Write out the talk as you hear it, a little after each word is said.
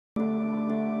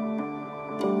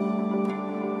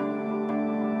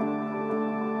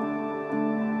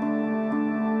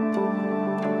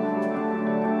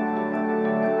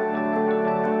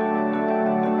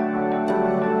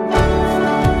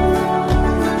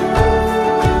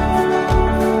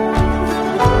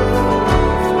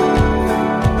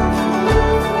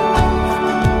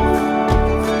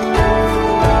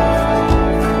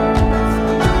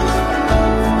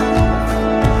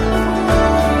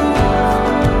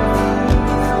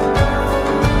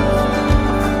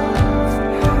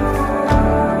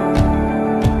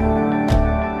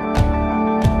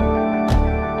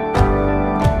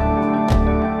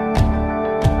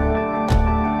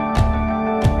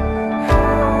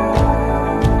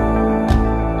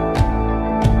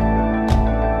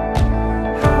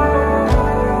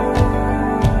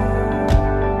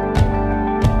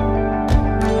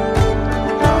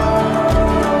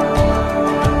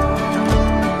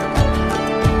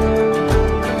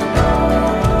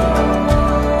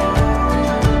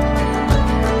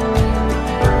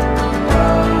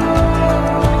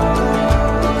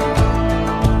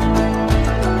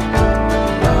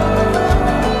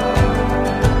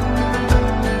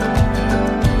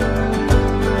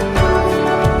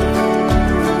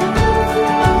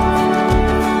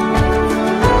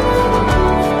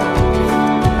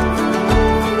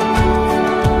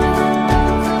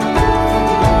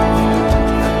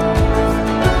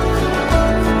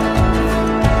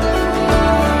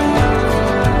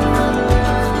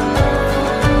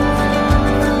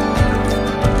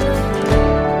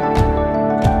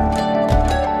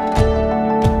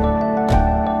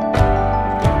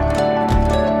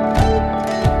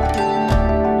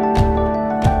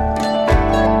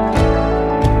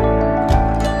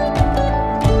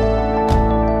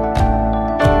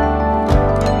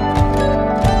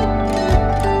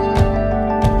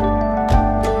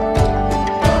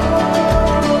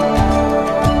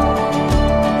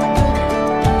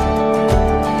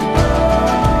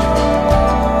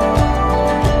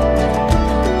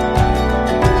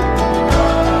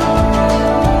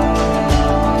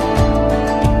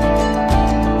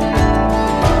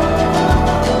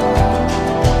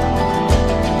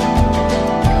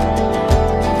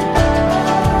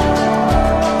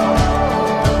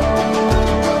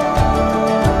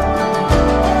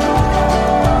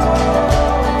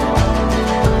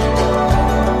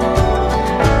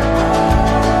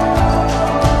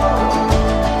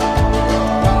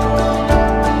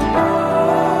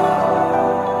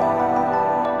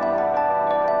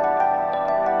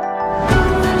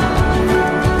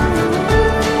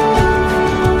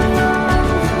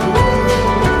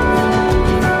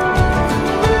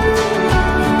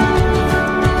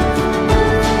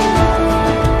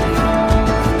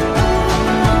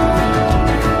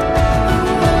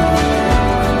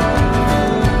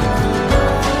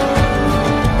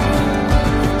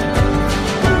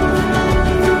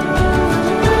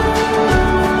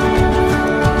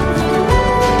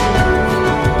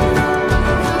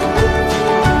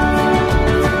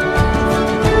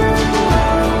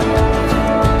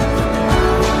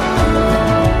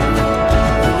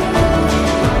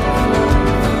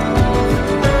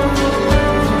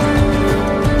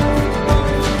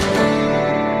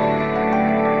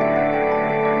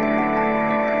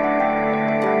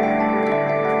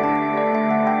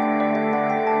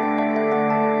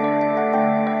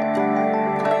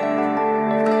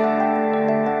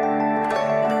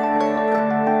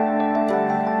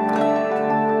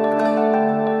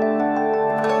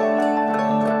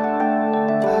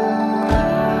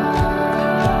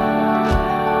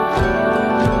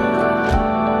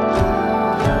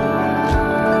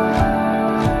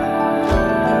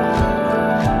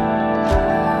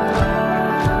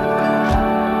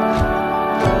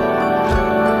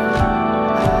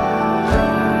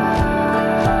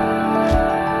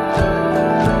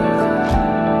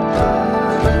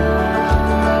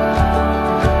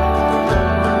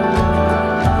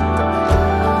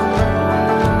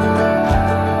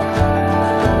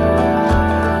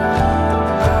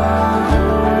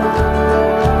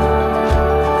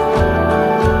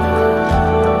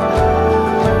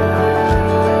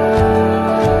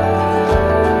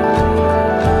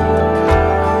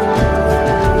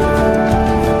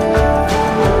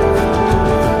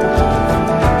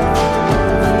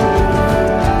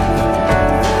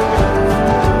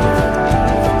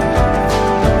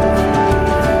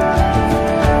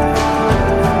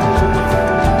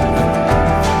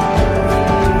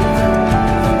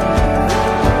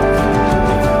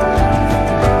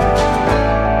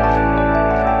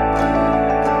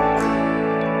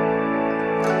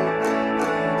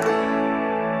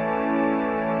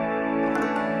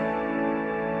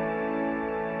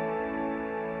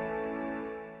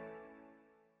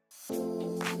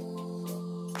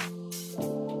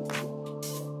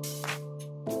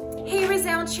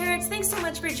Resound Church. Thanks so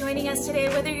much for joining us today,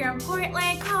 whether you're in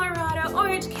Portland, Colorado,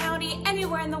 Orange County,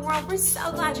 anywhere in the world. We're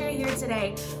so glad you're here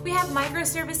today. We have micro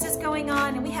services going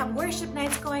on, and we have worship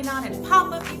nights going on, and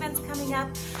pop-up events coming up.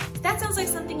 If that sounds like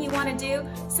something you want to do,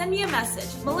 send me a message,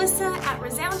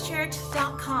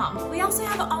 melissa@resoundchurch.com. We also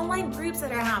have online groups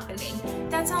that are happening.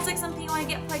 If that sounds like something you want to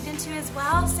get plugged into as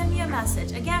well, send me a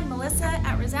message. Again,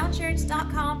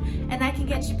 melissa@resoundchurch.com, and I can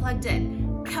get you plugged in.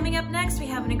 Coming up next, we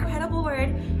have an incredible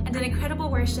word and an incredible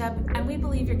worship, and we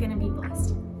believe you're going to be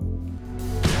blessed.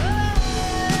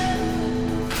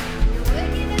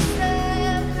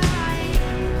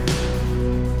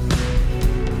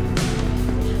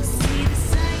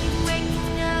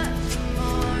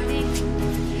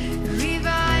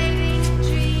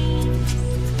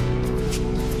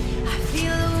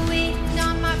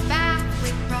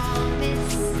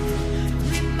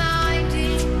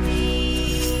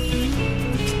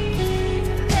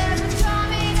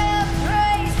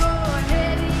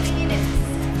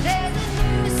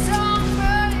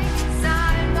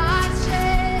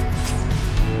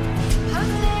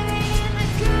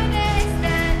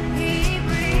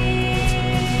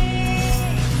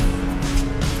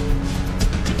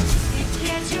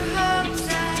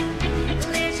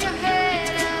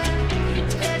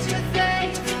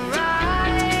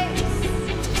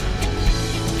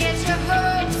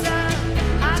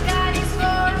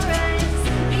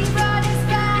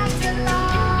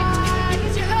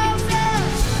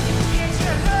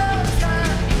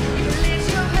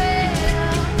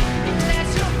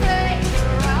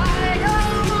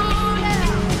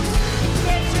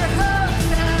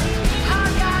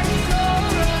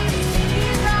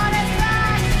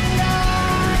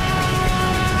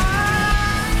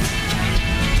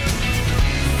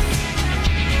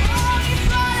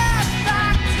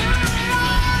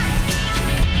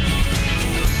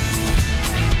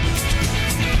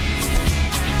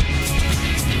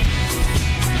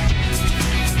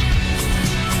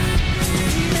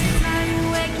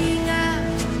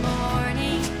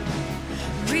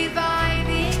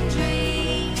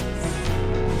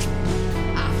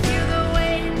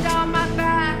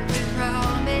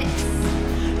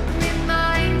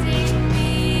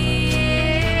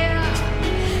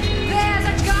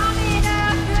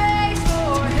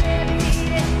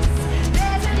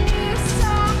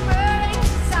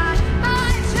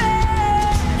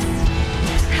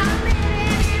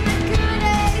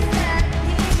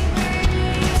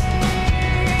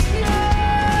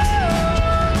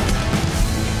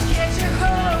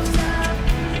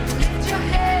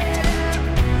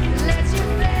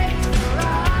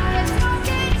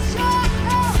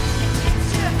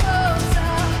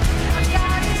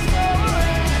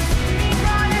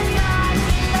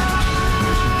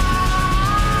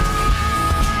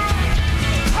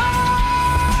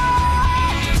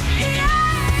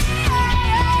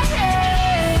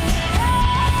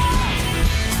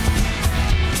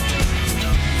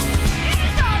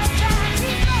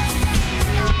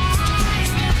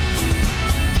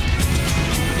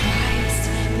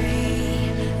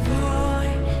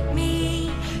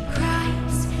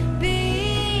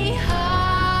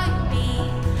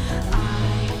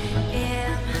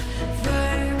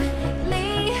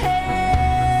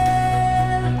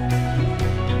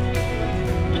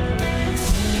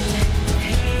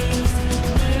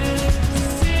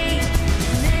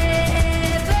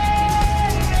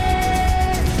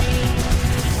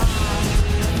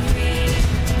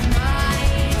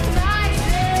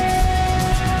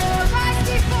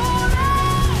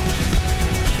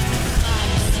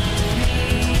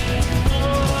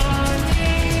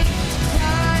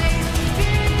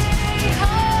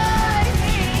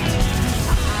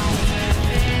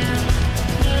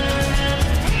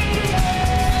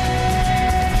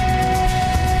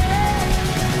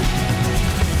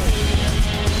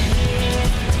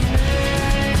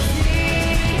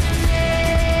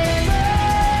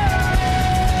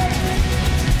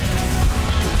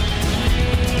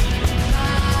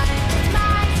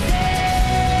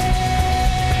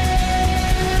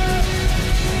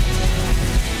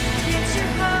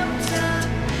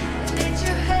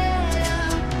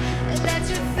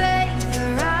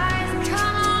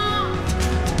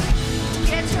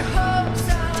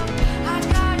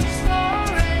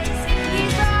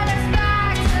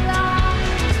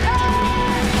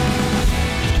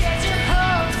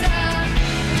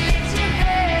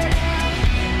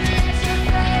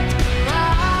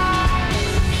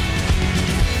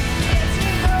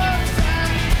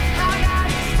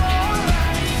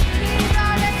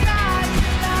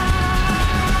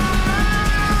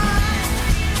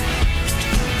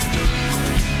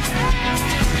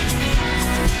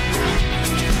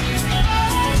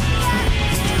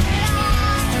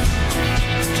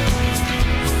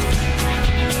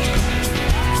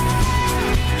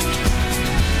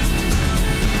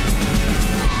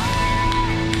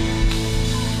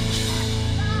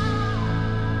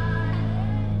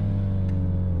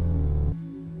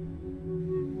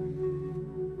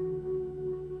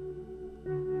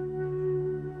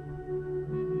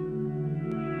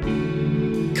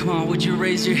 would you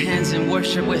raise your hands and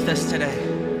worship with us today?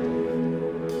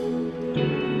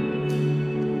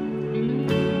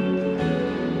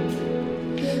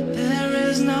 There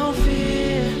is no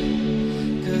fear,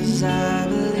 'cause I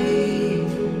believe.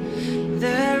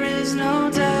 There is no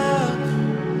doubt,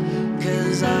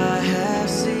 'cause I have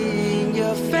seen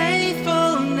your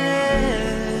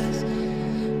faithfulness,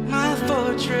 my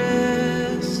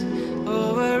fortress,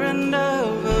 over and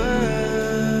over.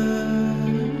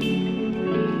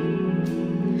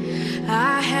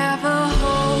 I have a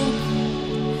hope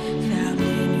found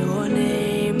in your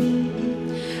name.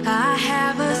 I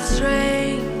have a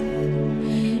strength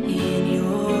in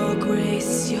your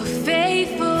grace, your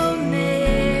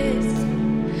faithfulness,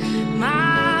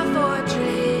 my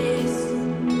fortress,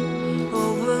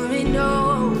 over and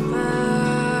over.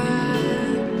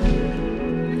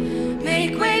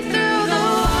 Make way through the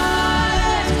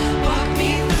waters, walk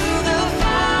me through the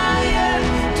fire,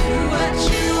 do what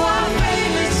you are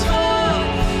famous for,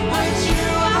 what you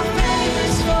are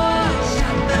famous for.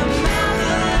 Shut the mouth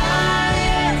of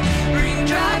lions, bring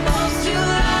dry bones to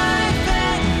life,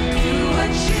 and do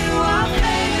what you are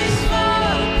famous for,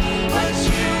 what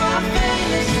you are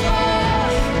famous for.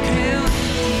 Creo en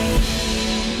ti,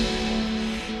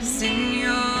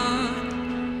 Señor,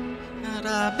 and I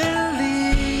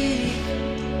believe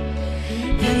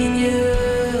in you.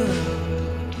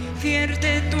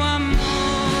 Vierte tu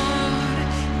amor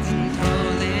dentro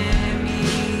de mí,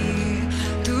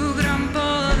 tu gran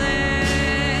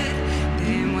poder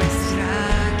demuestra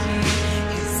aquí.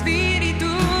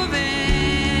 Espíritu,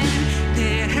 ven,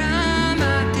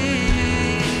 derrámate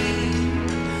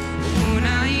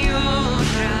una y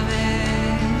otra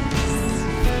vez.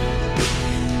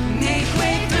 Make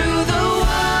way through the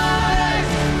waters,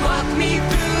 walk me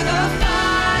through the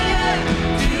fire,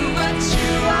 do what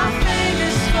you are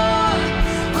famous for,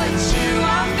 what you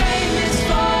are famous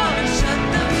for. Shut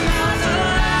the mouth of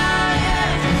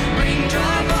lions, bring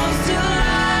dry bones to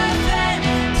life, and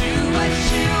do what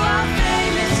you are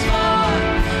famous for,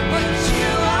 what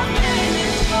you are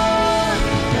famous for.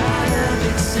 God of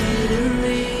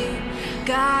exceedingly,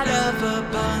 God of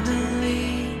abundantly,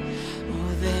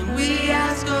 more than we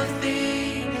ask or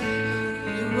think.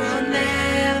 You will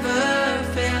never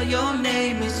fail. Your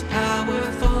name is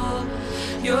powerful,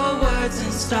 your word's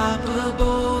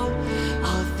unstoppable.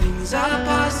 All things are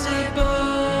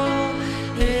possible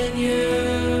in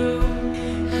you.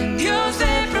 Dios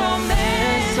de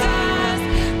promesas,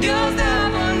 Dios de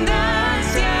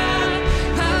abundancia,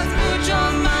 haz mucho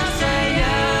más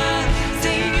allá.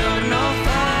 Señor, no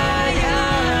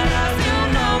fallarás, de un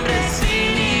nombre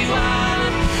sin igual,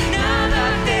 nada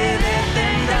te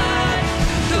detendrá,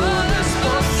 todo es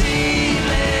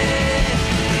posible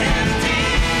en ti.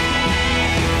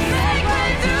 Make way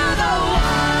through the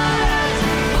waters,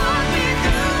 walk me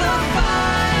through the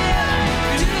fire,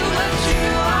 do what you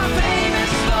are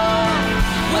famous for,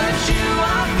 what you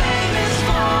are famous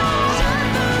for. Shut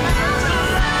the mouth of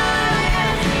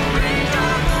lions, bring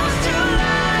dry bones to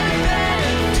life, and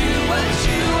do what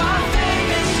you are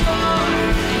famous for,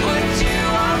 what you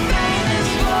are famous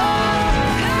for.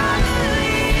 I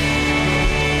believe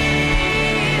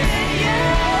in you.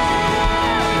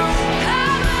 I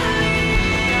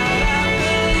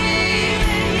believe in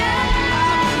you.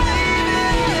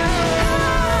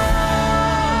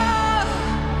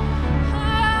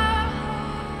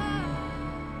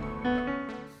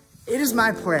 It is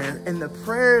my prayer and the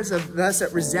prayers of us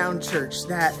at Resound Church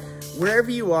that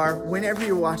wherever you are, whenever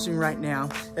you're watching right now,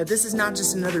 that this is not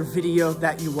just another video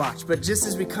that you watch, but just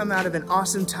as we come out of an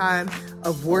awesome time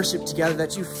of worship together,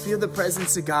 that you feel the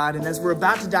presence of God. And as we're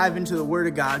about to dive into the Word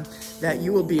of God, that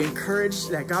you will be encouraged,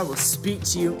 that God will speak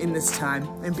to you in this time.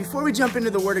 And before we jump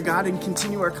into the Word of God and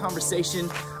continue our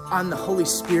conversation on the Holy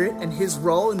Spirit and His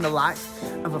role in the life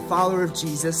of a follower of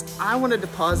Jesus, I wanted to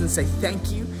pause and say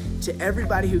thank you to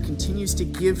everybody who continues to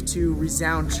give to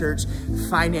Resound Church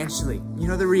financially. You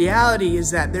know, the reality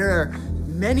is that there are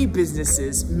many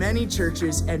businesses, many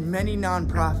churches, and many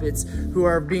nonprofits who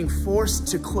are being forced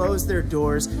to close their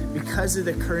doors because of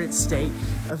the current state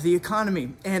of the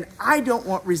economy. And I don't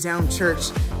want Resound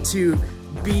Church to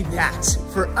be that.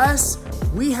 For us,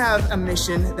 we have a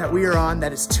mission that we are on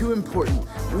that is too important.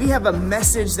 We have a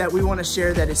message that we want to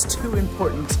share that is too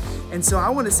important. And so I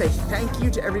want to say thank you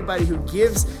to everybody who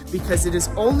gives, because it is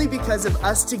only because of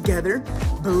us together,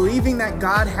 believing that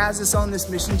God has us on this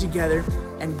mission together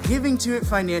and giving to it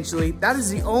financially. That is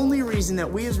the only reason that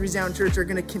we as Resound Church are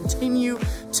going to continue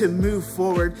to move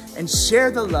forward and share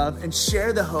the love and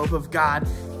share the hope of God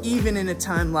even in a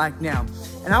time like now.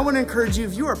 And I want to encourage you,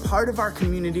 if you are part of our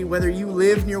community, whether you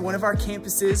live near one of our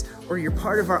campuses or you're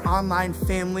part of our online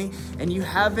family and you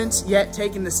haven't yet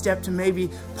taken the step to maybe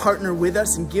partner with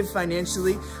us and give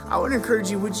financially, I want to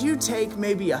encourage you, would you take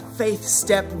maybe a faith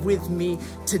step with me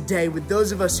today, with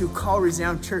those of us who call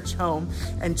Resound Church home,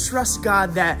 and trust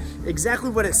God that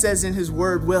exactly what it says in His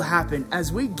Word will happen.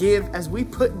 As we give, as we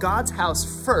put God's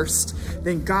house first,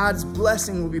 then God's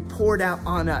blessing will be poured out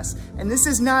on us. And this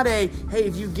is not a, hey,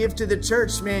 if you give to the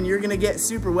church, man, you're gonna get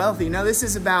super wealthy. No, this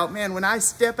is about, man, when I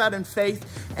step out in faith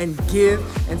and give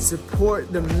and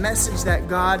support the message that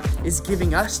God is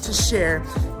giving us to share,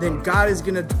 then God is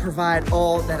gonna provide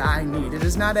all that I need. It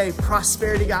is not a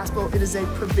prosperity gospel, it is a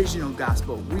provisional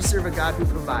gospel. We serve a God who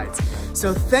provides.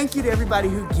 So thank you to everybody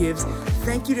who gives.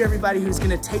 Thank you to everybody who's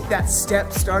gonna take that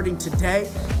step starting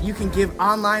today. You can give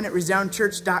online at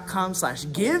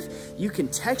resoundchurch.com/give. You can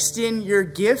text in your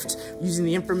gift using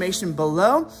the information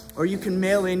below, or you can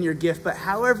mail in your gift. But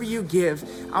however you give,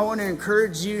 I want to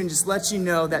encourage you and just let you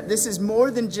know that this is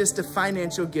more than just a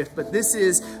financial gift, but this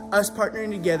is us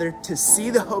partnering together to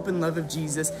see the hope and love of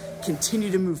Jesus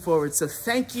continue to move forward. So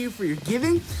thank you for your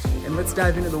giving, and let's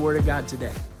dive into the Word of God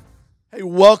today. Hey,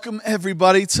 welcome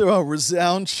everybody to our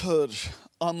Resound Church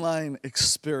online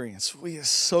experience. We are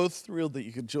so thrilled that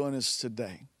you could join us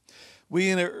today.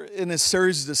 We are in a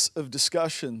series of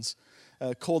discussions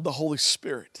called the Holy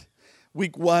Spirit.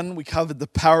 Week 1, we covered the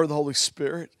power of the Holy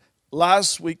Spirit.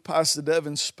 Last week, Pastor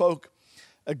Devin spoke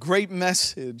a great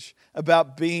message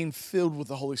about being filled with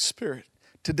the Holy Spirit.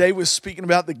 Today, we're speaking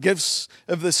about the gifts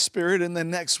of the Spirit, and then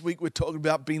next week, we're talking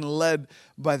about being led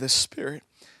by the Spirit.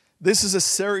 This is a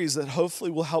series that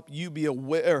hopefully will help you be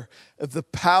aware of the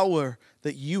power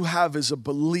that you have as a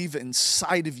believer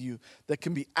inside of you that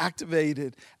can be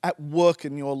activated at work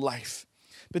in your life.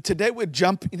 But today we're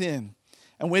jumping in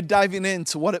and we're diving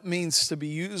into what it means to be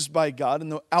used by God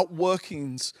and the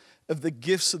outworkings of the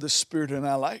gifts of the Spirit in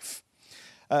our life.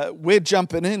 We're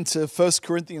jumping into 1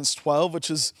 Corinthians 12,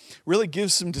 which really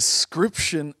gives some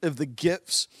description of the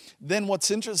gifts. Then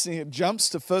what's interesting, it jumps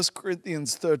to 1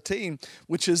 Corinthians 13,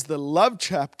 which is the love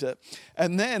chapter.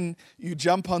 And then you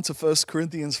jump onto 1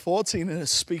 Corinthians 14, and it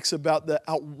speaks about the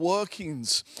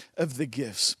outworkings of the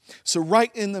gifts. So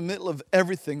right in the middle of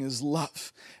everything is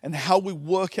love and how we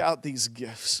work out these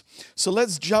gifts. So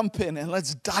let's jump in and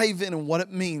let's dive in on what it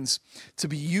means to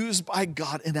be used by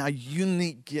God in our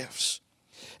unique gifts.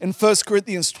 In 1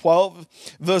 Corinthians 12,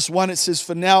 verse 1, it says,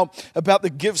 "For now, about the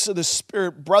gifts of the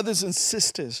Spirit, brothers and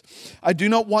sisters, I do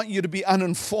not want you to be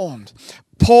uninformed."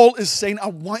 Paul is saying, I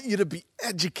want you to be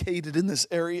educated in this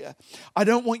area. I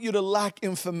don't want you to lack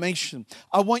information.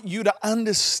 I want you to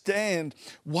understand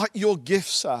what your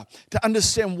gifts are, to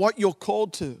understand what you're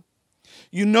called to.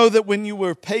 You know that when you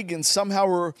were pagan, somehow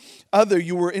or other,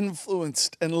 you were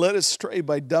influenced and led astray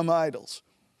by dumb idols.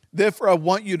 Therefore, I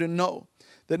want you to know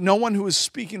that no one who is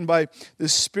speaking by the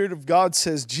Spirit of God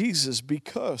says Jesus,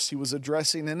 because he was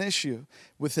addressing an issue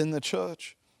within the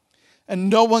church. And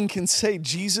no one can say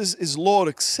Jesus is Lord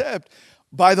except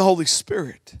by the Holy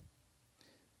Spirit.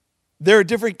 There are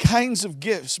different kinds of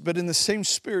gifts, but in the same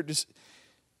Spirit,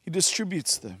 he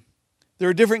distributes them. There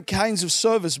are different kinds of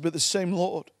service, but the same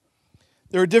Lord.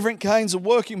 There are different kinds of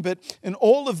working, but in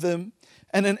all of them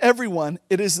and in everyone,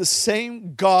 it is the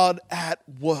same God at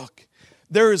work.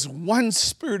 There is one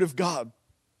Spirit of God,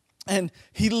 and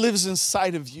he lives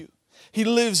inside of you. He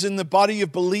lives in the body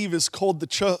of believers called the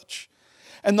church.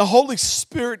 And the Holy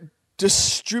Spirit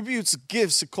distributes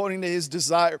gifts according to his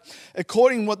desire,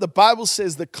 according to what the Bible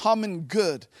says, the common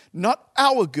good. Not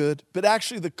our good, but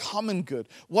actually the common good.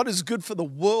 What is good for the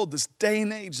world, this day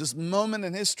and age, this moment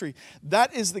in history.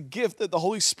 That is the gift that the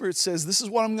Holy Spirit says, this is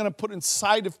what I'm going to put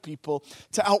inside of people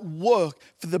to outwork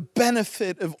for the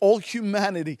benefit of all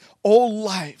humanity, all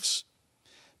lives.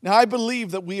 Now, I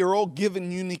believe that we are all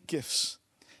given unique gifts.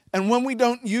 And when we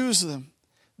don't use them,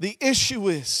 the issue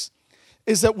is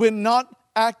that we're not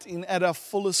acting at our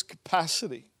fullest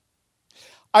capacity.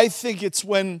 I think it's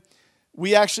when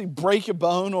we actually break a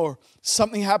bone or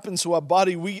something happens to our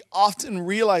body, we often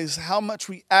realize how much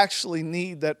we actually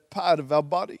need that part of our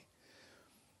body.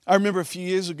 I remember a few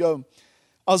years ago,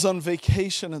 I was on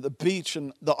vacation at the beach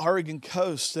in the Oregon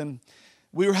coast, and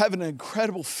we were having an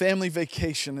incredible family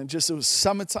vacation, and it was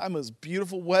summertime, it was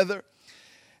beautiful weather.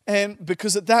 And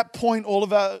because at that point, all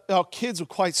of our kids were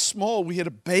quite small, we had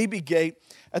a baby gate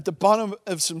at the bottom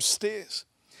of some stairs.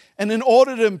 And in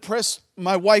order to impress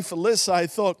my wife, Alyssa, I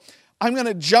thought, I'm going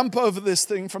to jump over this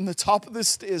thing from the top of the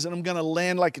stairs and I'm going to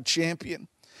land like a champion.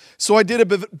 So I did a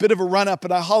bit of a run up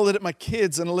and I hollered at my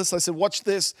kids and Alyssa, I said, watch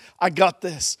this, I got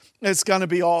this. It's going to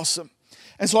be awesome.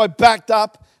 And so I backed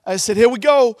up I said, here we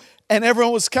go. And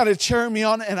everyone was kind of cheering me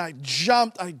on. And I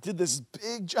jumped. I did this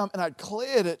big jump and I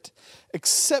cleared it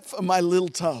except for my little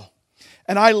toe.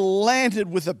 And I landed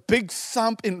with a big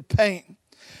thump in pain.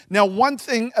 Now, one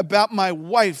thing about my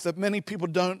wife that many people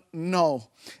don't know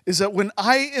is that when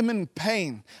I am in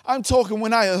pain, I'm talking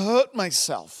when I hurt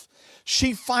myself,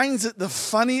 she finds it the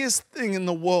funniest thing in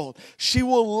the world. She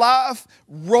will laugh,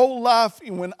 roll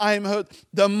laughing when I'm hurt.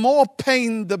 The more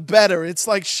pain, the better. It's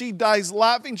like she dies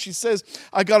laughing. She says,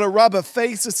 I got to rub her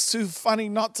face. It's too funny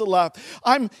not to laugh.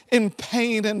 I'm in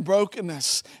pain and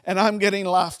brokenness, and I'm getting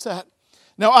laughed at.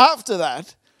 Now, after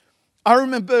that, I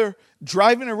remember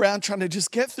driving around trying to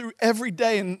just get through every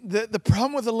day. And the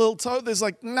problem with a little toe, there's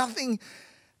like nothing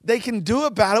they can do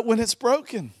about it when it's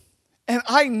broken. And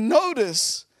I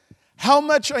notice how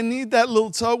much I need that little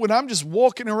toe when I'm just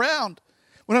walking around,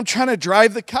 when I'm trying to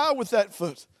drive the car with that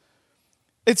foot.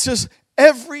 It's just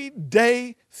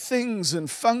everyday things and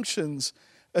functions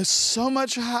are so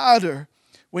much harder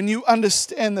when you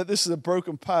understand that this is a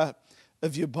broken part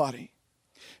of your body.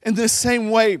 In the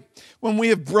same way, when we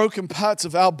have broken parts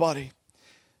of our body,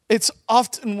 it's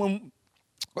often when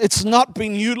it's not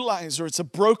being utilized or it's a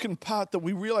broken part that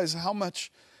we realize how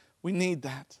much we need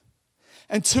that.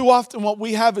 And too often what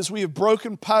we have is we have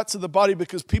broken parts of the body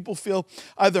because people feel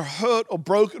either hurt or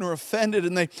broken or offended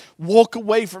and they walk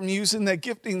away from using their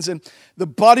giftings. And the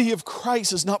body of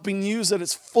Christ is not being used at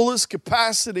its fullest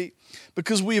capacity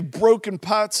because we have broken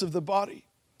parts of the body.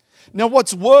 Now,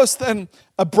 what's worse than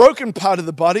a broken part of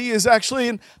the body is actually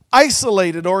an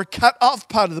isolated or a cut off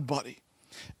part of the body.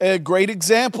 A great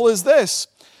example is this.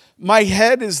 My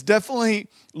head definitely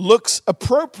looks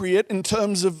appropriate in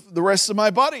terms of the rest of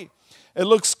my body. It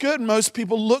looks good. Most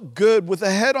people look good with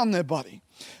a head on their body.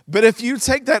 But if you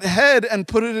take that head and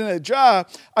put it in a jar,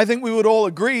 I think we would all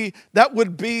agree that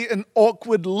would be an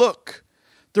awkward look.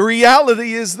 The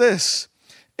reality is this,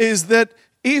 is that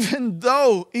even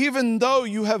though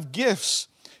you have gifts,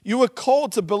 you are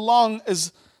called to belong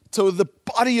to the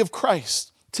body of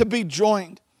Christ, to be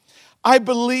joined. I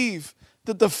believe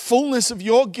that the fullness of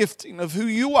your gifting, of who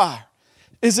you are,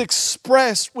 is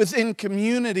expressed within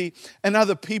community and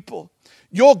other people.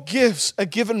 Your gifts are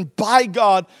given by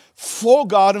God,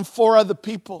 and for other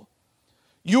people.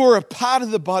 You are a part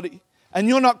of the body, and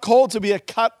you're not called to be a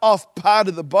cut-off part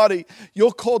of the body.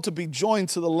 You're called to be joined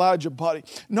to the larger body.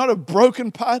 Not a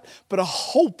broken part, but a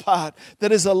whole part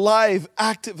that is alive,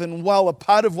 active, and well, a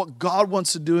part of what God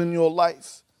wants to do in your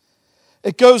life.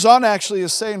 It goes on actually to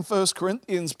say in 1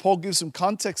 Corinthians, Paul gives some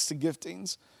context to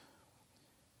giftings.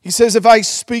 He says, if I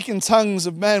speak in tongues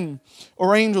of men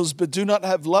or angels but do not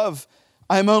have love,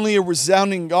 I am only a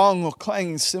resounding gong or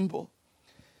clanging cymbal.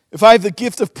 If I have the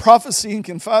gift of prophecy and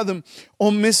can fathom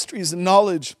all mysteries and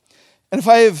knowledge, and if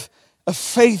I have a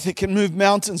faith that can move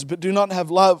mountains but do not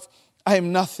have love, I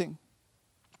am nothing.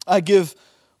 I give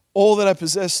all that I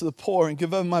possess to the poor and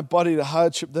give over my body to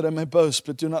hardship that I may boast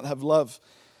but do not have love.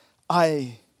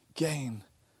 I gain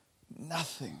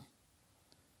nothing.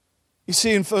 You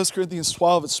see, in 1 Corinthians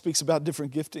 12, it speaks about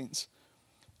different giftings,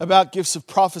 about gifts of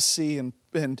prophecy and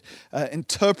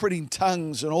interpreting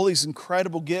tongues and all these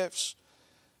incredible gifts.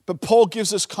 But Paul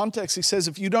gives us context. He says,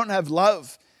 if you don't have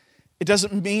love, it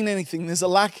doesn't mean anything. There's a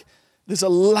lack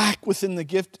within the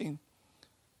gifting.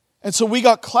 And so we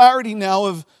got clarity now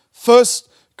of 1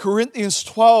 Corinthians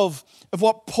 12 of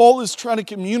what Paul is trying to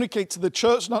communicate to the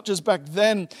church, not just back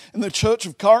then in the church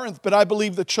of Corinth, but I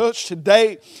believe the church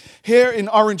today here in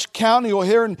Orange County or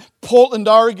here in Portland,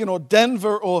 Oregon or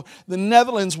Denver or the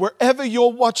Netherlands, wherever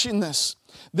you're watching this.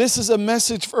 This is a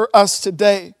message for us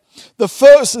today. The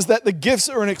first is that the gifts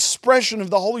are an expression of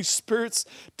the Holy Spirit's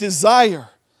desire,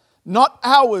 not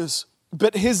ours,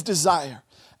 but His desire,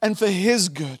 and for His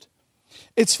good.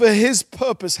 It's for His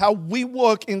purpose, how we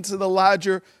work into the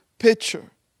larger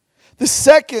picture. The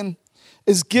second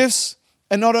is gifts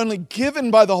are not only given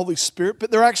by the Holy Spirit,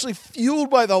 but they're actually fueled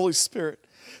by the Holy Spirit.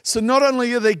 So not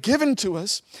only are they given to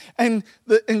us, and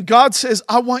God says,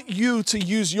 I want you to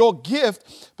use your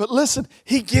gift, but listen,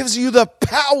 He gives you the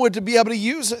power to be able to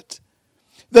use it.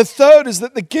 The third is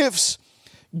that the gifts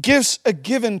are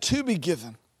given to be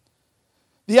given.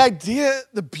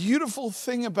 The beautiful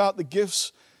thing about the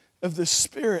gifts of the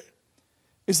Spirit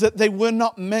is that they were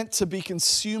not meant to be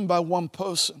consumed by one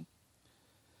person.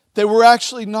 They were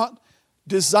actually not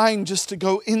designed just to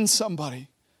go in somebody,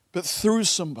 but through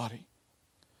somebody.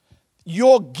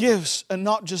 Your gifts are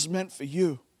not just meant for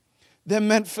you. They're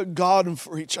meant for God and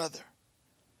for each other.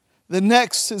 The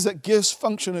next is that gifts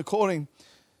function according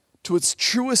to its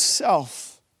truest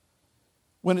self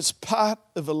when it's part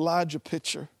of a larger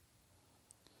picture.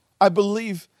 I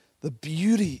believe the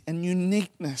beauty and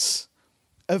uniqueness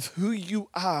of who you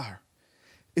are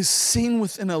is seen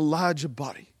within a larger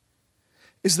body.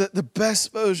 Is that the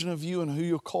best version of you and who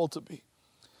you're called to be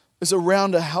is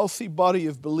around a healthy body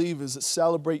of believers that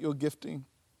celebrate your gifting,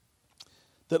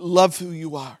 that love who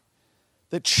you are,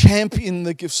 that champion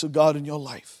the gifts of God in your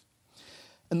life.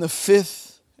 And the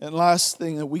fifth and last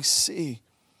thing that we see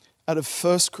out of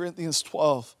 1 Corinthians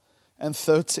 12 and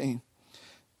 13,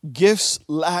 gifts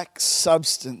lack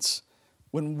substance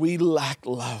when we lack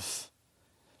love.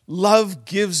 Love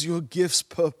gives your gifts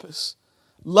purpose.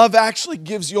 Love actually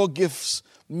gives your gifts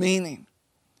meaning.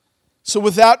 So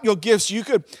without your gifts, you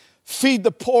could feed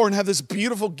the poor and have this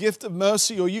beautiful gift of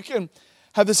mercy, or you can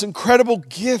have this incredible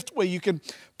gift where you can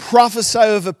prophesy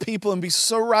over people and be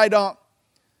so right on.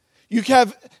 You can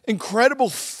have incredible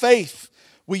faith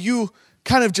where you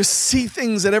kind of just see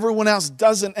things that everyone else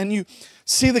doesn't, and you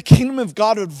see the kingdom of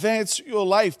God advance through your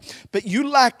life. But you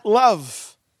lack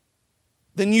love,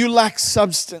 then you lack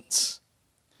substance.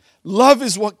 Love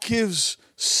is what gives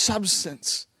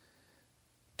substance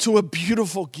to a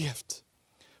beautiful gift.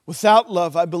 Without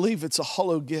love, I believe it's a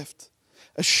hollow gift,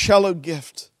 a shallow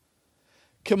gift.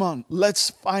 Come on, let's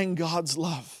find God's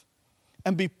love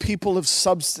and be people of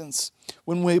substance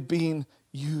when we're being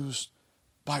used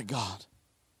by God.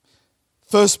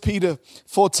 1 Peter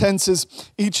 4:10 says,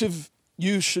 each of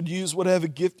you should use whatever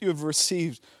gift you have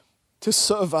received to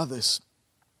serve others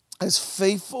as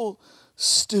faithful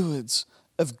stewards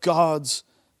of God's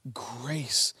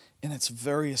grace in its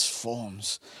various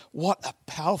forms. What a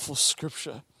powerful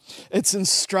scripture. It's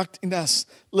instructing us,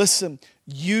 listen,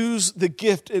 use the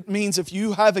gift. It means if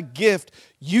you have a gift,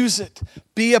 use it.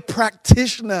 Be a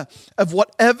practitioner of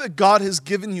whatever God has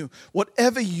given you,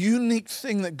 whatever unique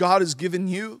thing that God has given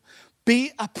you.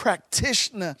 Be a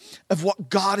practitioner of what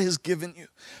God has given you.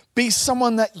 Be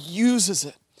someone that uses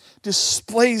it,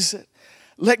 displays it.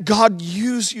 Let God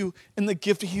use you in the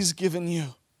gift He's given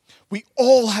you. We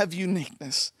all have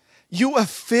uniqueness. You are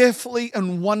fearfully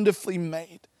and wonderfully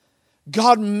made.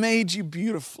 God made you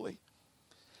beautifully.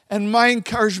 And my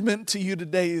encouragement to you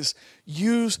today is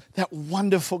use that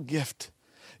wonderful gift.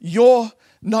 You're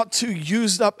not too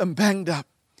used up and banged up.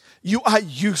 You are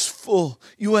useful.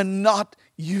 You are not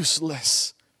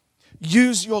useless.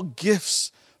 Use your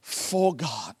gifts for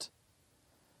God.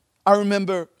 I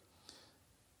remember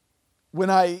when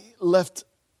I left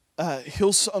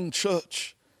Hillsboro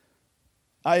Church,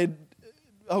 I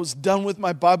was done with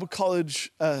my Bible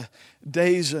college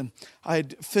days, and I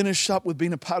had finished up with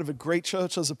being a part of a great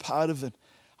church I was a part of it.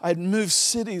 I had moved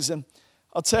cities, and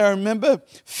I'll tell you, I remember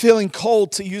feeling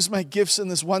called to use my gifts in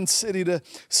this one city to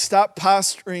start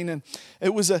pastoring, and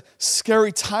it was a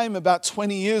scary time about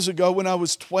 20 years ago when I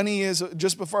was 20 years,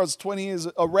 just before I was 20 years,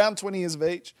 around 20 years of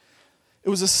age. It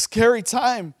was a scary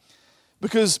time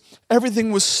because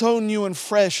everything was so new and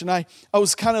fresh, and I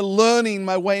was kind of learning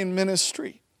my way in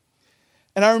ministry.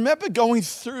 And I remember going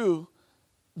through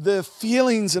the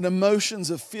feelings and emotions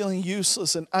of feeling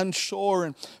useless and unsure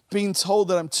and being told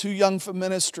that I'm too young for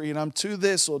ministry and I'm too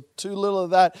this or too little of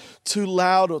that, too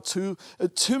loud or too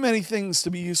many things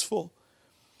to be useful.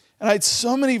 And I had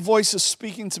so many voices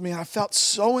speaking to me, and I felt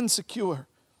so insecure.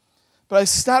 But I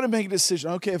started making a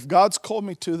decision. Okay, if God's called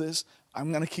me to this,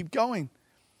 I'm going to keep going.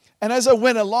 And as I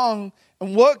went along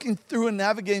and working through and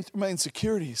navigating through my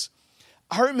insecurities,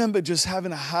 I remember just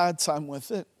having a hard time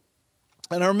with it.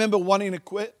 And I remember wanting to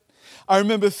quit. I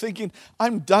remember thinking,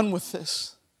 I'm done with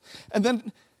this. And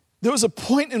then there was a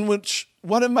point in which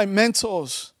one of my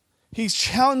mentors, he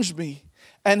challenged me,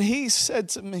 and he said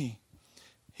to me,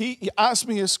 he asked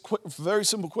me a very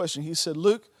simple question. He said,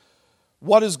 Luke,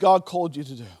 what has God called you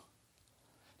to do?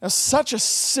 Now, such a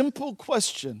simple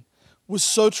question was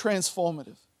so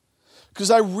transformative,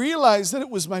 because I realized that it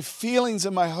was my feelings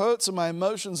and my hurts and my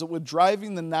emotions that were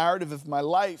driving the narrative of my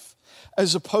life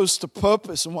as opposed to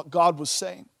purpose and what God was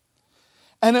saying.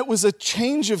 And it was a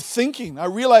change of thinking. I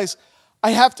realized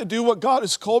I have to do what God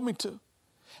has called me to.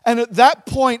 And at that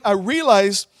point, I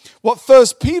realized what 1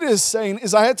 Peter is saying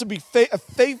is I had to be a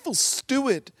faithful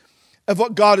steward of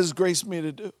what God has graced me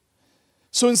to do.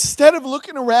 So instead of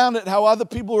looking around at how other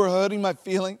people were hurting my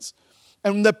feelings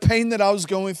and the pain that I was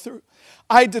going through,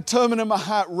 I determined in my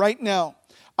heart right now,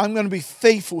 I'm going to be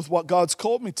faithful with what God's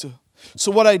called me to. So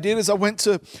what I did is I went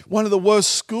to one of the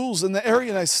worst schools in the area,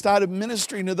 and I started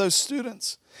ministering to those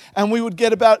students. And we would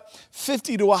get about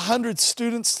 50 to 100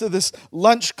 students to this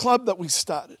lunch club that we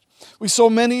started. We saw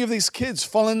many of these kids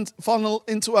funnel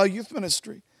into our youth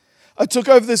ministry. I took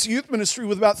over this youth ministry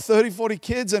with about 30, 40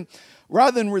 kids, and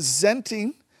rather than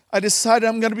resenting, I decided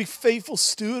I'm going to be faithful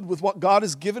steward with what God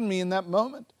has given me in that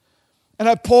moment. And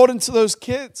I poured into those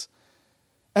kids.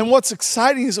 And what's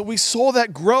exciting is that we saw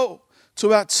that grow to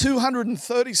about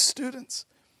 230 students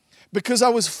because I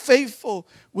was faithful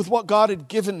with what God had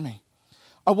given me.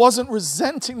 I wasn't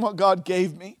resenting what God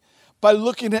gave me by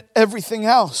looking at everything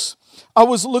else. I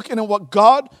was looking at what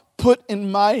God put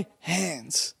in my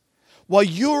hands. While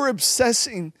you're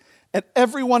obsessing at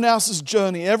everyone else's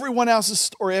journey, everyone else's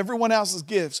story, everyone else's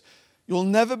gifts, you'll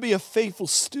never be a faithful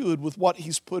steward with what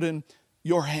He's put in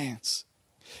your hands.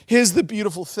 Here's the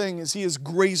beautiful thing is He has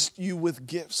graced you with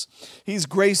gifts. He's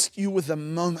graced you with a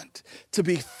moment to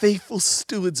be faithful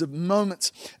stewards of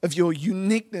moments of your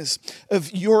uniqueness,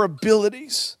 of your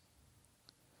abilities.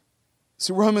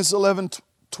 See, Romans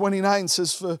 11:29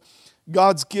 says, for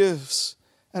God's gifts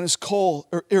and His call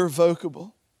are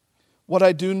irrevocable. What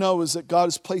I do know is that God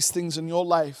has placed things in your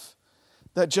life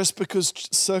that just because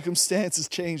circumstances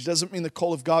change doesn't mean the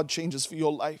call of God changes for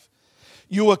your life.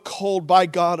 You are called by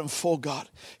God and for God.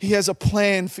 He has a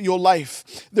plan for your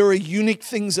life. There are unique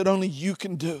things that only you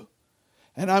can do.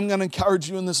 And I'm going to encourage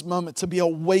you in this moment to be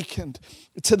awakened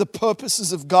to the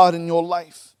purposes of God in your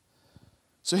life.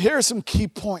 So here are some key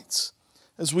points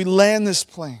as we land this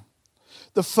plane.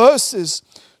 The first is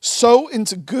sow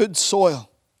into good soil.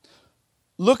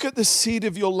 Look at the seed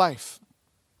of your life.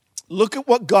 Look at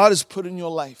what God has put in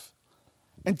your life.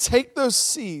 And take those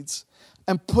seeds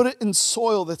and put it in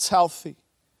soil that's healthy.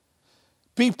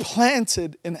 Be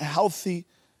planted in healthy,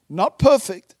 not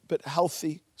perfect, but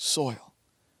healthy soil.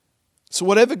 So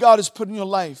whatever God has put in your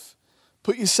life,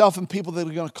 put yourself in people that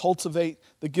are going to cultivate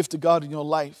the gift of God in your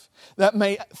life. That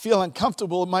may feel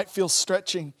uncomfortable. It might feel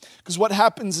stretching. Because what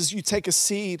happens is you take a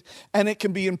seed and it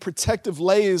can be in protective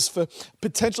layers for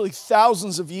potentially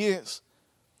thousands of years.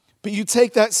 But you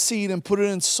take that seed and put it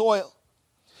in soil.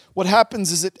 What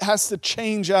happens is it has to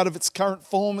change out of its current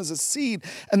form as a seed,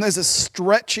 and there's a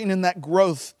stretching in that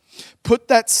growth. Put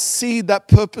that seed, that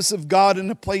purpose of God in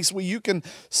a place where you can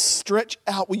stretch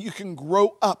out, where you can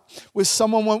grow up, where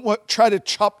someone won't try to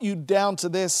chop you down to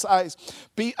their size.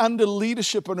 Be under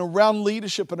leadership and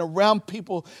around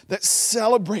people that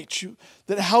celebrate you,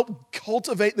 that help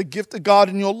cultivate the gift of God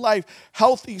in your life.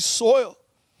 Healthy soil.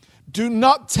 Do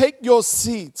not take your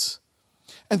seeds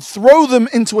and throw them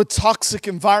into a toxic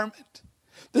environment.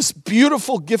 This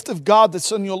beautiful gift of God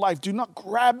that's in your life, do not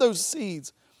grab those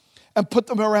seeds and put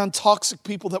them around toxic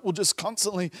people that will just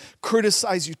constantly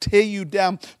criticize you, tear you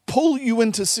down, pull you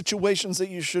into situations that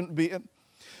you shouldn't be in.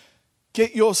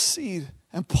 Get your seed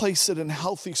and place it in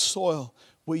healthy soil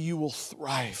where you will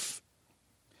thrive.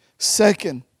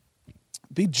 Second,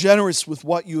 be generous with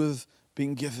what you have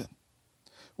been given,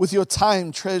 with your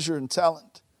time, treasure, and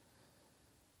talent.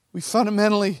 We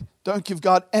fundamentally don't give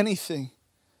God anything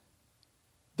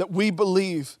that we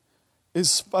believe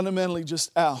is fundamentally just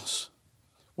ours.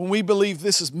 When we believe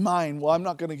this is mine, well, I'm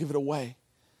not going to give it away.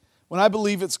 When I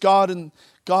believe it's God and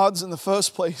God's in the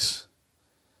first place,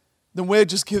 then we're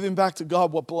just giving back to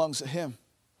God what belongs to Him.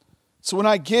 So when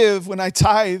I give, when I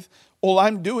tithe, all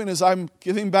I'm doing is I'm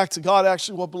giving back to God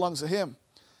actually what belongs to Him.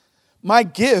 My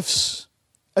gifts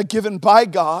are given by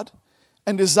God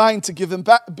and designed to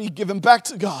be given back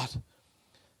to God.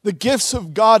 The gifts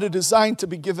of God are designed to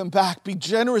be given back. Be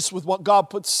generous with what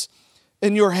God puts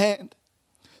in your hand.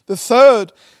 The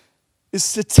third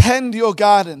is to tend your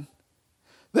garden.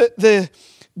 The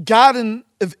Garden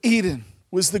of Eden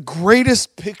was the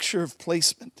greatest picture of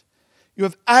placement. You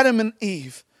have Adam and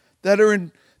Eve that are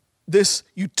in this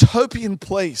utopian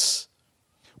place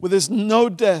where there's no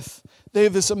death. They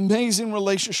have this amazing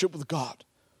relationship with God.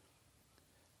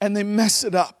 And they mess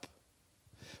it up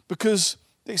because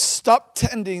they stopped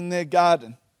tending their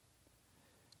garden.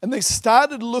 And they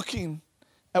started looking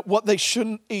at what they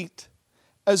shouldn't eat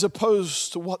as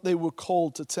opposed to what they were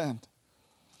called to tend.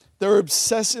 They were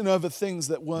obsessing over things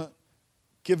that weren't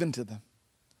given to them.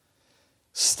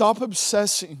 Stop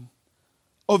obsessing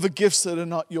over gifts that are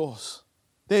not yours.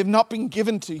 They have not been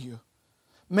given to you.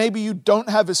 Maybe you don't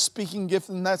have a speaking gift,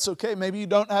 and that's okay. Maybe you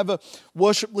don't have a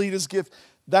worship leader's gift.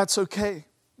 That's okay.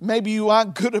 Maybe you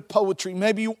aren't good at poetry.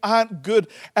 Maybe you aren't good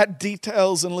at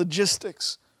details and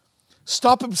logistics.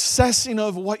 Stop obsessing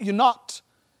over what you're not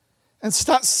and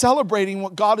start celebrating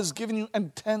what God has given you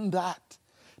and tend that.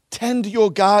 Tend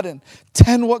your garden.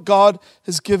 Tend what God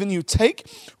has given you. Take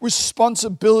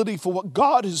responsibility for what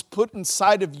God has put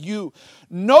inside of you.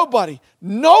 Nobody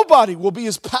will be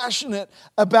as passionate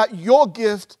about your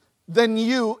gift than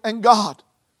you and God.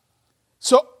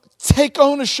 So take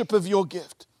ownership of your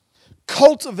gift.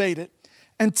 Cultivate it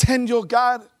and tend your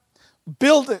garden.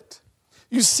 Build it.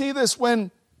 You see this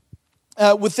when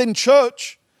within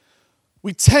church,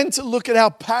 we tend to look at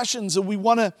our passions and we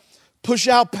want to push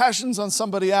our passions on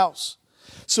somebody else.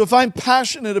 So if I'm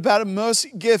passionate about a mercy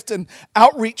gift and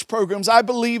outreach programs, I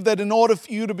believe that in order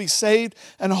for you to be saved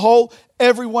and whole,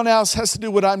 everyone else has to do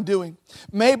what I'm doing.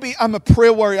 Maybe I'm a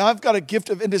prayer warrior. I've got a gift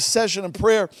of intercession and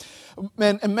prayer.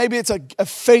 And maybe it's a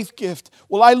faith gift.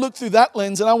 Well, I look through that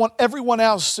lens and I want everyone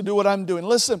else to do what I'm doing.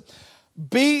 Listen,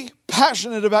 be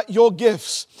passionate about your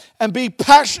gifts and be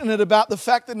passionate about the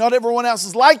fact that not everyone else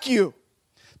is like you.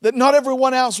 That not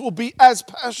everyone else will be as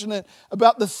passionate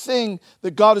about the thing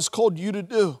that God has called you to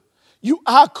do. You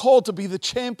are called to be the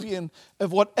champion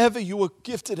of whatever you were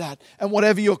gifted at and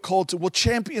whatever you're called to. We'll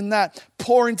champion that,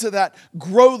 pour into that,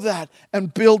 grow that,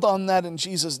 and build on that in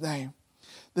Jesus' name.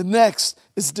 The next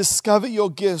is discover your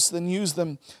gifts, then use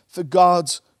them for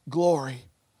God's glory.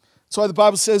 That's why the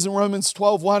Bible says in Romans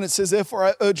 12:1, it says, therefore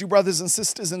I urge you, brothers and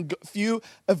sisters, in view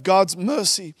of God's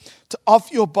mercy, to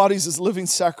offer your bodies as living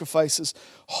sacrifices,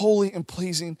 holy and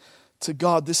pleasing to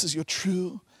God. This is your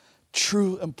true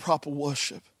and proper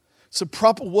worship. So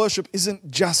proper worship isn't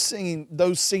just singing,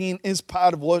 though singing is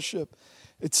part of worship.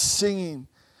 It's singing,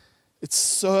 it's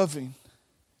serving,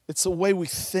 it's the way we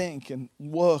think and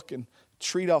work and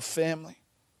treat our family.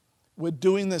 We're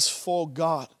doing this for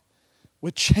God. We're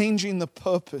changing the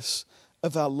purpose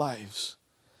of our lives.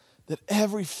 That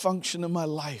every function of my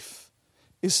life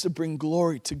is to bring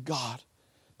glory to God.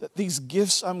 That these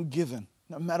gifts I'm given,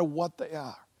 no matter what they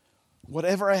are,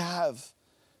 whatever I have,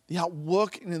 the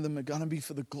outworking of them are going to be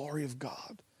for the glory of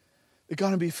God. They're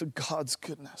going to be for God's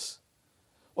goodness.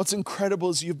 What's incredible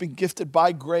is you've been gifted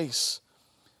by grace.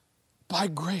 By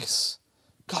grace,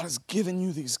 God has given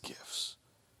you these gifts.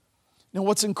 Now,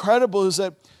 what's incredible is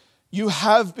that you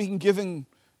have been given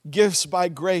gifts by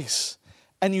grace,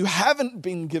 and you haven't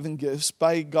been given gifts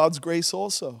by God's grace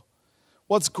also.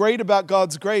 What's great about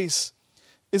God's grace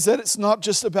is that it's not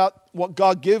just about what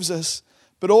God gives us,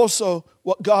 but also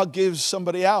what God gives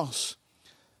somebody else.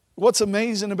 What's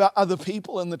amazing about other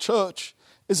people in the church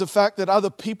is the fact that other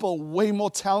people are way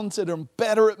more talented and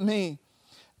better at me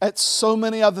at so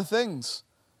many other things.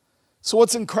 So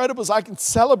what's incredible is I can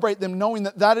celebrate them knowing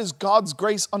that that is God's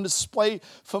grace on display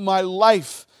for my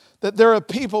life. That there are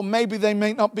people, maybe they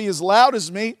may not be as loud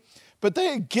as me, but they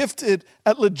are gifted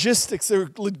at logistics. They're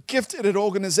gifted at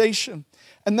organization.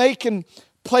 And they can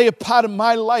play a part in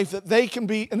my life, that they can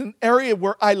be in an area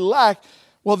where I lack.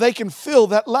 Well, they can fill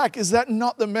that lack. Is that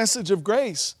not the message of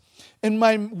grace? In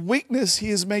my weakness, He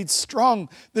is made strong.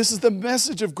 This is the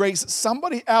message of grace.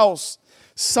 Somebody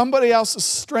else's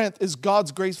strength is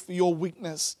God's grace for your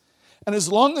weakness. And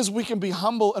as long as we can be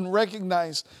humble and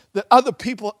recognize that other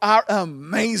people are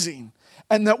amazing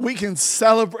and that we can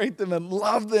celebrate them and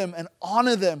love them and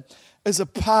honor them as a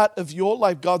part of your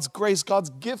life, God's grace, God's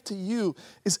gift to you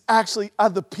is actually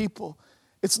other people.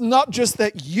 It's not just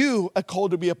that you are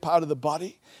called to be a part of the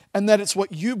body and that it's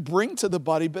what you bring to the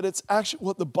body, but it's actually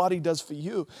what the body does for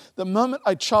you. The moment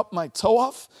I chop my toe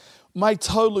off, my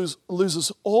toe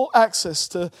loses all access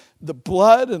to the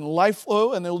blood and life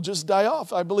flow, and it'll just die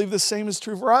off. I believe the same is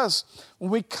true for us. When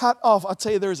we cut off, I'll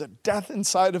tell you, there is a death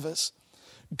inside of us.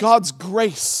 God's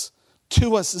grace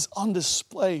to us is on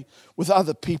display with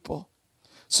other people.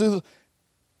 So the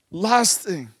last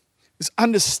thing is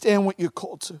understand what you're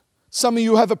called to. Some of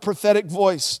you have a prophetic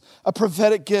voice, a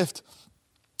prophetic gift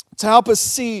to help us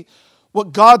see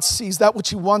what God sees, that which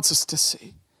He wants us to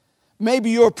see.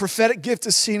 Maybe your prophetic gift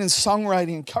is seen in songwriting,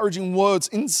 encouraging words,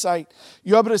 insight.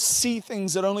 You're able to see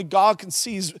things that only God can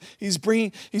see.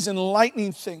 He's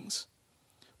enlightening things.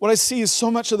 What I see is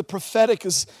so much of the prophetic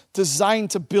is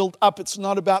designed to build up. It's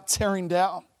not about tearing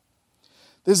down.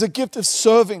 There's a gift of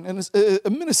serving and a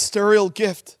ministerial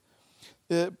gift.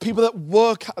 People that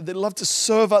work hard, they love to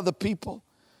serve other people.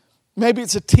 Maybe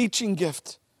it's a teaching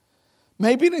gift.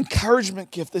 Maybe an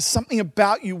encouragement gift. There's something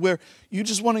about you where you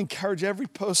just want to encourage every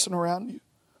person around you.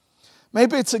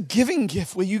 Maybe it's a giving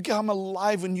gift where you come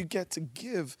alive when you get to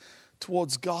give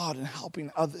towards God and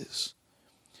helping others.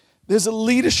 There's a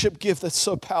leadership gift that's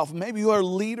so powerful. Maybe you are a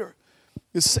leader.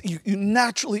 You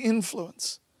naturally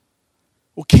influence.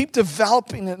 Well, keep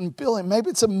developing it and building.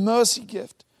 Maybe it's a mercy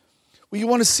gift where you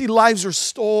want to see lives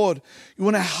restored. You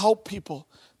want to help people.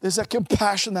 There's that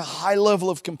compassion, that high level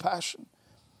of compassion.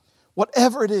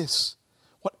 Whatever it is,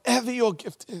 whatever your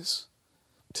gift is,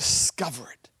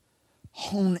 discover it,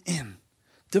 hone in,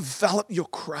 develop your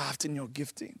craft and your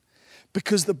gifting.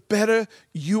 Because the better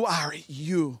you are at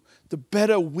you, the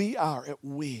better we are at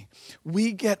we.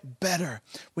 We get better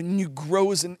when you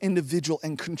grow as an individual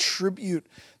and contribute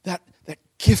that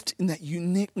gift and that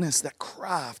uniqueness, that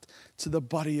craft to the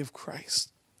body of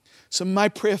Christ. So my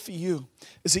prayer for you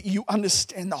is that you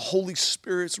understand the Holy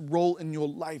Spirit's role in your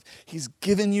life. He's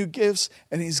given you gifts,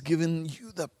 and he's given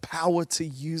you the power to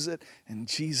use it in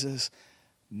Jesus'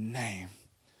 name.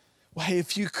 Well, hey,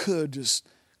 if you could just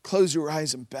close your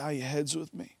eyes and bow your heads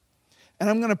with me. And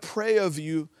I'm going to pray over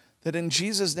you that in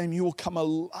Jesus' name you will come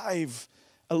alive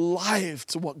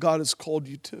to what God has called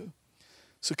you to.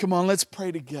 So come on, let's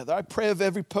pray together. I pray of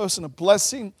every person a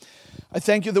blessing. I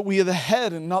thank you that we are the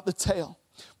head and not the tail.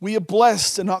 We are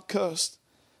blessed and not cursed.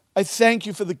 I thank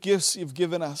you for the gifts you've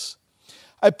given us.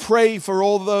 I pray for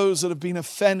all those that have been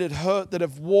offended, hurt, that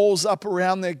have walls up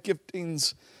around their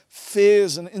giftings,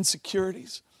 fears and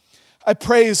insecurities. I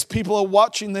pray as people are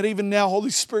watching that even now, Holy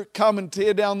Spirit, come and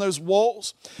tear down those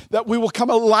walls, that we will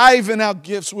come alive in our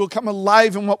gifts. We'll come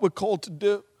alive in what we're called to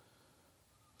do.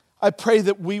 I pray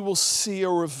that we will see a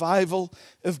revival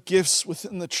of gifts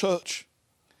within the church.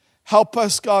 Help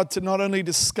us, God, to not only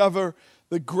discover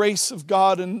the grace of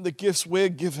God and the gifts we're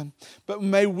given, but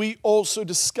may we also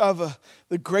discover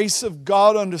the grace of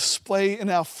God on display in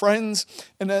our friends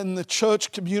and in the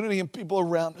church community and people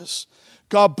around us.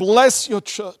 God, bless your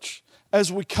church as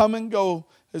we come and go,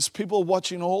 as people are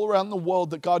watching all around the world,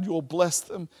 that God, you will bless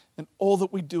them in all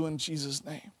that we do in Jesus'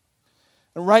 name.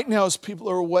 And right now, as people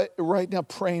are away, right now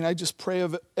praying, I just pray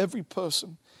of every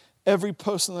person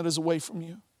that is away from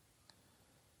you.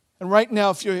 And right now,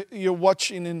 if you're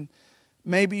watching and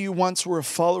maybe you once were a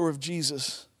follower of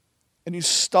Jesus and you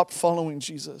stopped following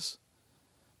Jesus.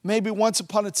 Maybe once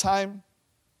upon a time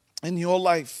in your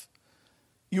life,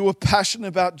 you were passionate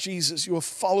about Jesus. You were a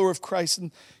follower of Christ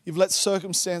and you've let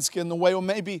circumstance get in the way. Or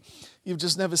maybe you've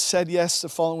just never said yes to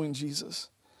following Jesus.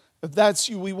 If that's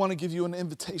you, we want to give you an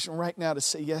invitation right now to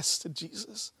say yes to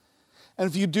Jesus. And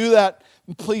if you do that,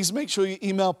 please make sure you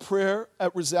email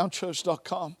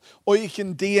prayer@resoundchurch.com. Or you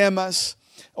can DM us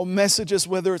or message us,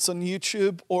 whether it's on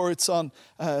YouTube or it's on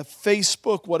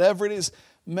Facebook, whatever it is.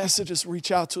 Message us,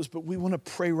 reach out to us. But we want to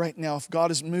pray right now. If God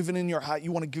is moving in your heart,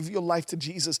 you want to give your life to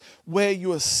Jesus, where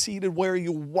you are seated, where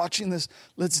you're watching this,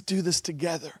 let's do this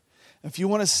together. If you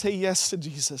want to say yes to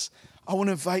Jesus, I want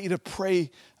to invite you to pray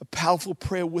a powerful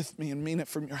prayer with me and mean it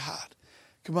from your heart.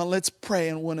 Come on, let's pray,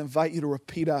 and I want to invite you to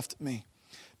repeat after me.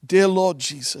 Dear Lord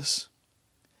Jesus,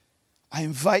 I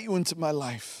invite you into my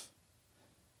life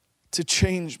to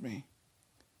change me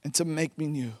and to make me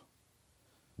new.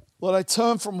 Lord, I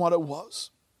turn from what it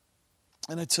was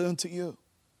and I turn to you.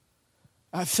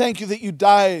 I thank you that you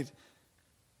died.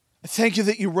 I thank you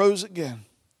that you rose again,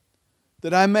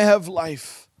 that I may have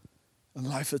life and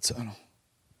life eternal.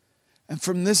 And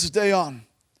from this day on,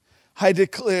 I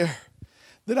declare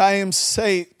that I am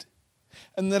saved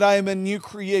and that I am a new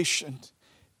creation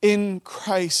in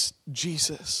Christ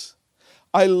Jesus.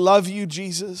 I love you,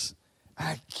 Jesus, and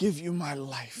I give you my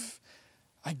life.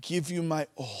 I give you my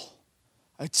all.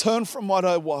 I turn from what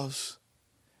I was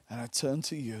and I turn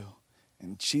to you.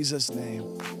 In Jesus'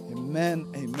 name,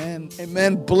 amen, amen,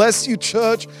 amen. Bless you,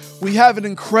 church. We have an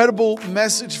incredible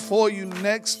message for you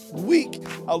next week,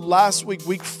 our last week,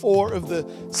 week 4 of the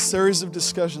series of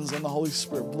discussions on the Holy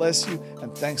Spirit. Bless you,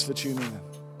 and thanks for tuning in.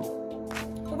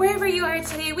 Wherever you are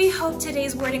today, we hope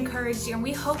today's word encouraged you and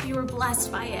we hope you were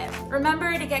blessed by it.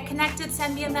 Remember to get connected,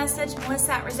 send me a message,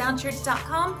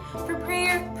 melissa@resoundchurch.com. For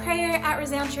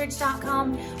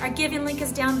prayer@resoundchurch.com. Our giving link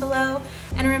is down below.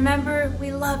 And remember,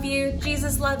 we love you.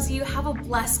 Jesus loves you. Have a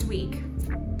blessed week.